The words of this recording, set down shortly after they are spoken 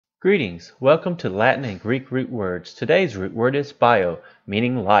Greetings, welcome to Latin and Greek root words. Today's root word is bio,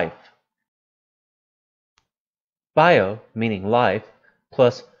 meaning life. Bio, meaning life,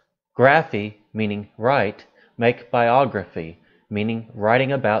 plus graphy, meaning write, make biography, meaning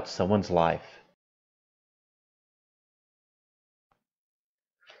writing about someone's life.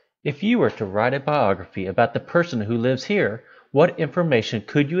 If you were to write a biography about the person who lives here, what information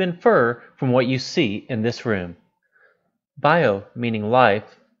could you infer from what you see in this room? Bio, meaning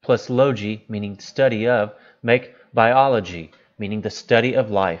life, plus logi, meaning study of, make biology, meaning the study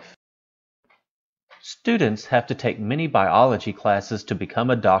of life. Students have to take many biology classes to become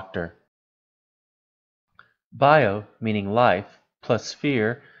a doctor. Bio, meaning life, plus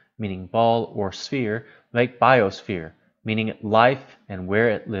sphere, meaning ball or sphere, make biosphere, meaning life and where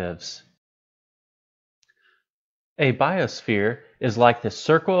it lives. A biosphere is like the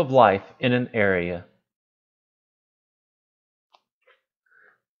circle of life in an area.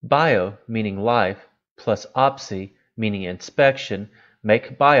 Bio, meaning life, plus opsy, meaning inspection,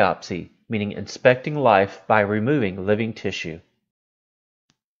 make biopsy, meaning inspecting life by removing living tissue.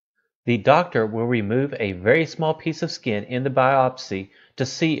 The doctor will remove a very small piece of skin in the biopsy to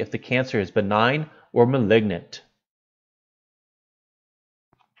see if the cancer is benign or malignant.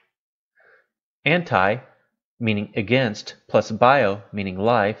 Anti, meaning against, plus bio, meaning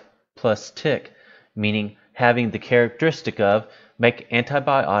life, plus tic, meaning having the characteristic of, make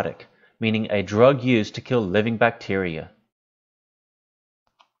antibiotic, meaning a drug used to kill living bacteria.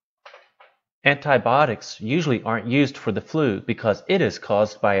 Antibiotics usually aren't used for the flu because it is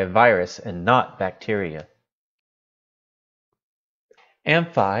caused by a virus and not bacteria.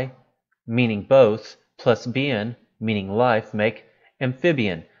 Amphi, meaning both, plus bien, meaning life, make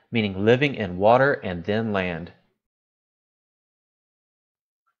amphibian, meaning living in water and then land.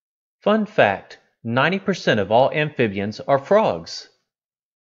 Fun fact, 90% of all amphibians are frogs.